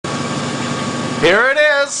Here it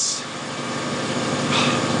is,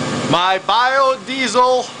 my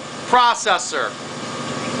biodiesel processor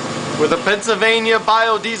with a Pennsylvania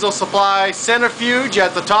biodiesel supply centrifuge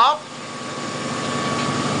at the top,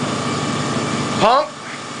 pump,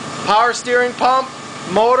 power steering pump,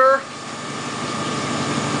 motor,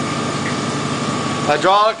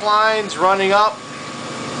 hydraulic lines running up,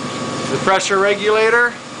 the pressure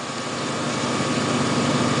regulator,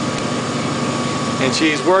 and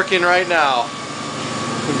she's working right now.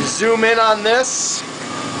 If you zoom in on this,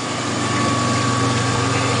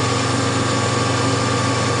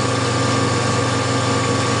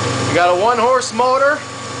 you got a 1-horse motor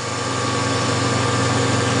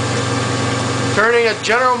turning a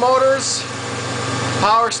General Motors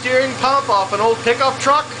power steering pump off an old pickup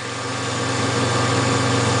truck.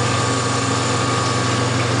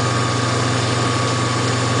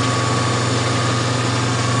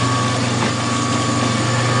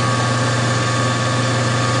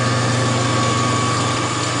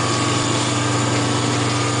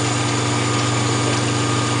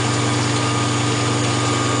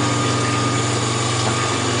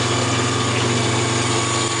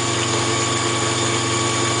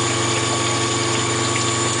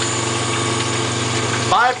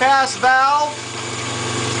 Bypass valve,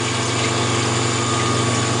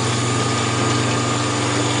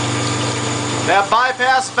 that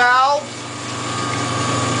bypass valve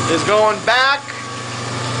is going back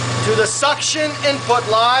to the suction input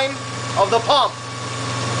line of the pump.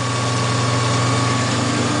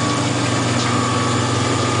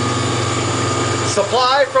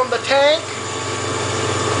 Supply from the tank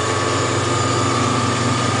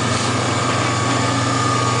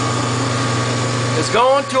is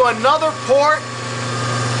going to another port,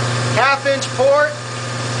 half-inch port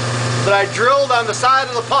that I drilled on the side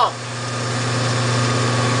of the pump.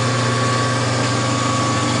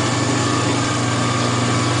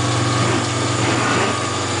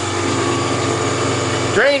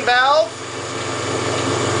 Drain valve,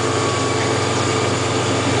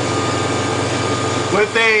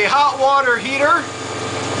 with a hot water heater,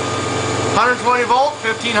 120 volt,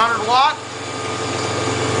 1500 watt.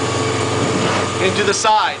 Into the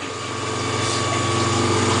side.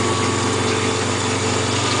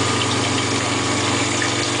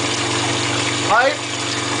 Pipe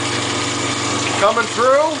coming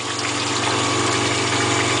through.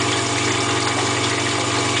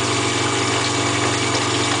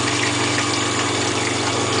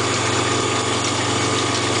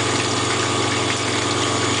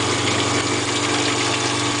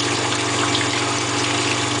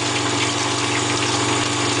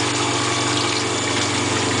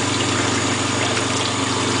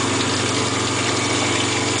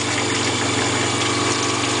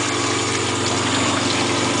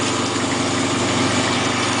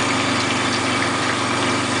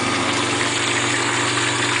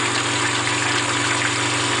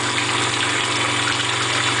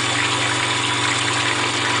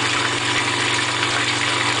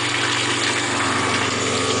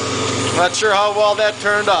 Not sure how well that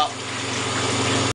turned up.